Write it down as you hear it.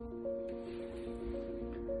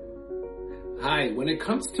Hi, when it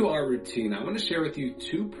comes to our routine, I want to share with you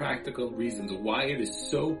two practical reasons why it is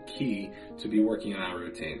so key to be working on our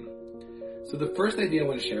routine. So the first idea I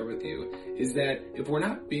want to share with you is that if we're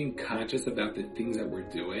not being conscious about the things that we're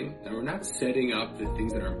doing, and we're not setting up the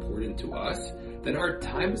things that are important to us, then our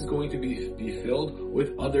time is going to be filled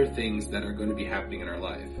with other things that are going to be happening in our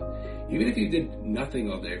life. Even if you did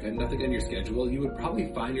nothing all day, if you had nothing on your schedule, you would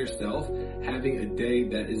probably find yourself having a day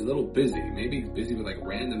that is a little busy. Maybe it's busy with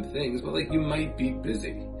random things, but you might be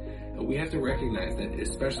busy. And we have to recognize that,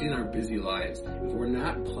 especially in our busy lives, if we're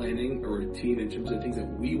not planning a routine in terms of things that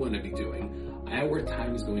we want to be doing, our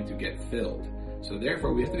time is going to get filled. So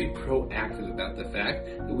therefore, we have to be proactive about the fact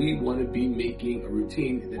that we want to be making a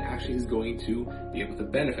routine that actually is going to be able to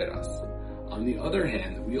benefit us. On the other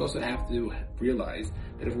hand, we also have to realize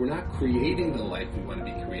that if we're not creating the life we want to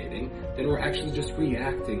be creating, then we're actually just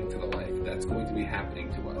reacting to the life that's going to be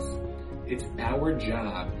happening to us. It's our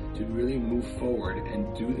job to really move forward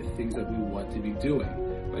and do the things that we want to be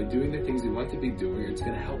doing. By doing the things we want to be doing, it's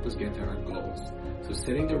going to help us get to our goals. So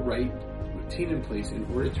setting the right routine in place in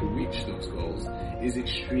order to reach those goals is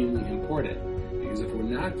extremely important. Because if we're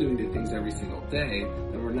not doing the things every single day,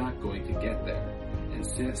 then we're not going to get there.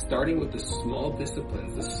 And starting with the small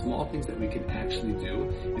disciplines, the small things that we can actually do,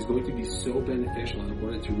 is going to be so beneficial in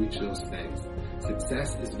order to reach those things.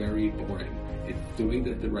 Success is very boring. It's doing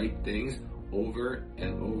the right things over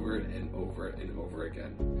and over and over and over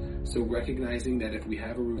again. So recognizing that if we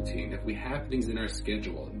have a routine, if we have things in our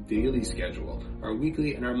schedule, daily schedule, our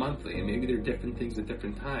weekly and our monthly, and maybe there are different things at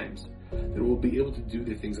different times, then we'll be able to do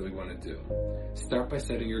the things that we want to do. Start by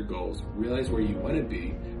setting your goals, realize where you want to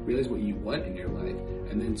be, realize what you want in your life,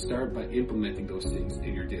 and then start by implementing those things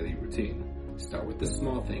in your daily routine. Start with the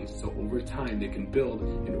small things, so over time they can build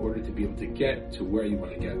in order to be able to get to where you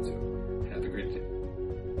want to get to. Have a great day.